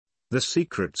The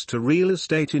secrets to real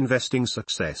estate investing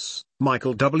success.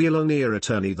 Michael W. Lanier,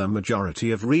 attorney. The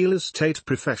majority of real estate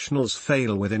professionals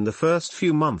fail within the first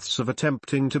few months of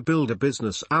attempting to build a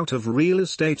business out of real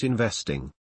estate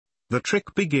investing. The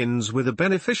trick begins with a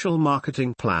beneficial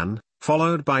marketing plan,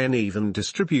 followed by an even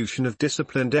distribution of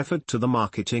disciplined effort to the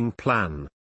marketing plan.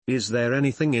 Is there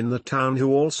anything in the town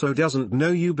who also doesn't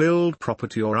know you build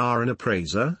property or are an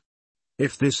appraiser?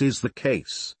 If this is the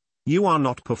case, you are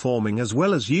not performing as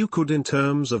well as you could in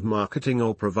terms of marketing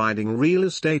or providing real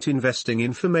estate investing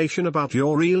information about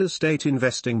your real estate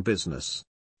investing business.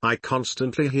 I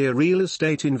constantly hear real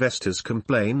estate investors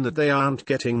complain that they aren't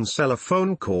getting seller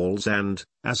phone calls and,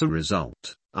 as a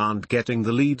result, aren't getting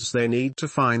the leads they need to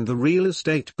find the real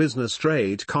estate business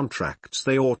trade contracts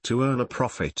they ought to earn a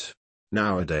profit.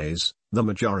 Nowadays, the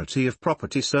majority of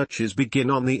property searches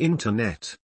begin on the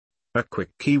internet. A quick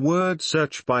keyword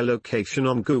search by location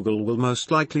on Google will most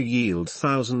likely yield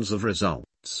thousands of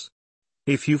results.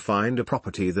 If you find a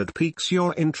property that piques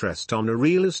your interest on a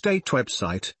real estate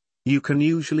website, you can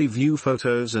usually view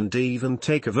photos and even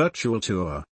take a virtual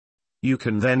tour. You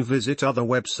can then visit other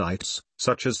websites,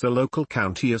 such as the local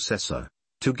county assessor,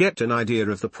 to get an idea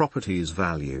of the property's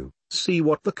value, see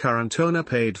what the current owner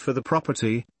paid for the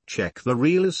property, check the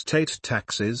real estate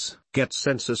taxes, get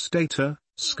census data,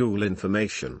 school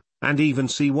information, and even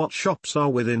see what shops are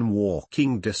within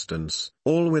walking distance,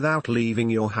 all without leaving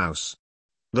your house.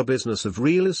 The business of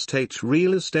real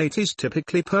estate is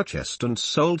typically purchased and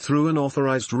sold through an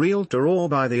authorized realtor or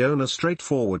by the owner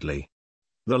straightforwardly.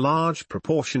 The large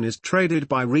proportion is traded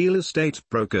by real estate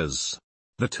brokers.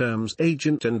 The terms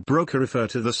agent and broker refer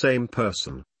to the same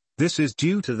person. This is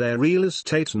due to their real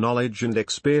estate knowledge and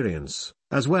experience,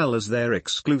 as well as their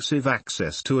exclusive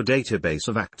access to a database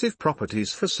of active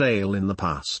properties for sale in the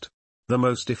past. The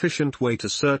most efficient way to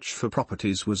search for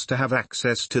properties was to have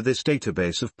access to this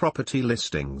database of property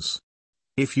listings.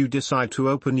 If you decide to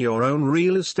open your own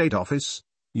real estate office,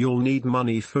 you'll need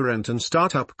money for rent and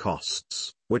startup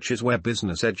costs, which is where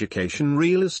business education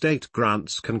real estate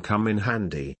grants can come in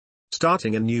handy.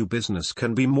 Starting a new business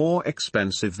can be more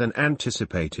expensive than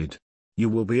anticipated. You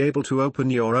will be able to open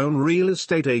your own real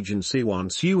estate agency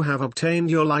once you have obtained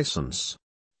your license.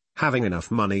 Having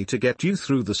enough money to get you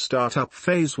through the startup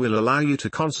phase will allow you to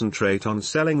concentrate on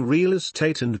selling real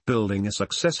estate and building a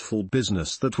successful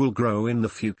business that will grow in the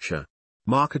future.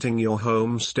 Marketing your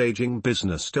home staging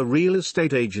business to real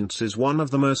estate agents is one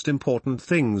of the most important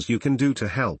things you can do to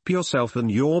help yourself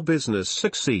and your business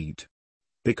succeed.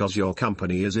 Because your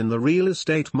company is in the real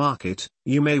estate market,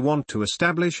 you may want to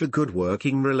establish a good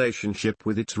working relationship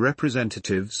with its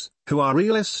representatives, who are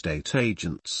real estate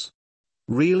agents.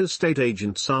 Real estate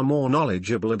agents are more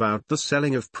knowledgeable about the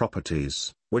selling of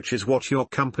properties, which is what your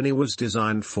company was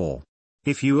designed for.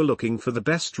 If you are looking for the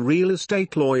best real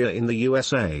estate lawyer in the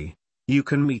USA, you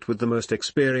can meet with the most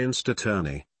experienced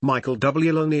attorney, Michael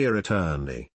W. Lanier,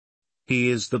 attorney. He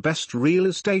is the best real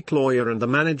estate lawyer and the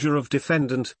manager of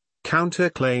defendant,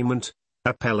 counterclaimant,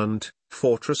 appellant,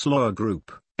 Fortress Law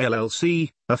Group,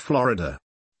 LLC, of Florida.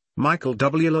 Michael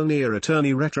W. Lanier,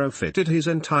 attorney, retrofitted his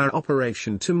entire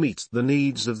operation to meet the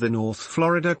needs of the North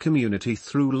Florida community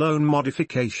through loan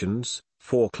modifications,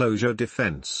 foreclosure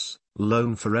defense,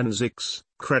 loan forensics,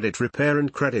 credit repair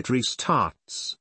and credit restarts.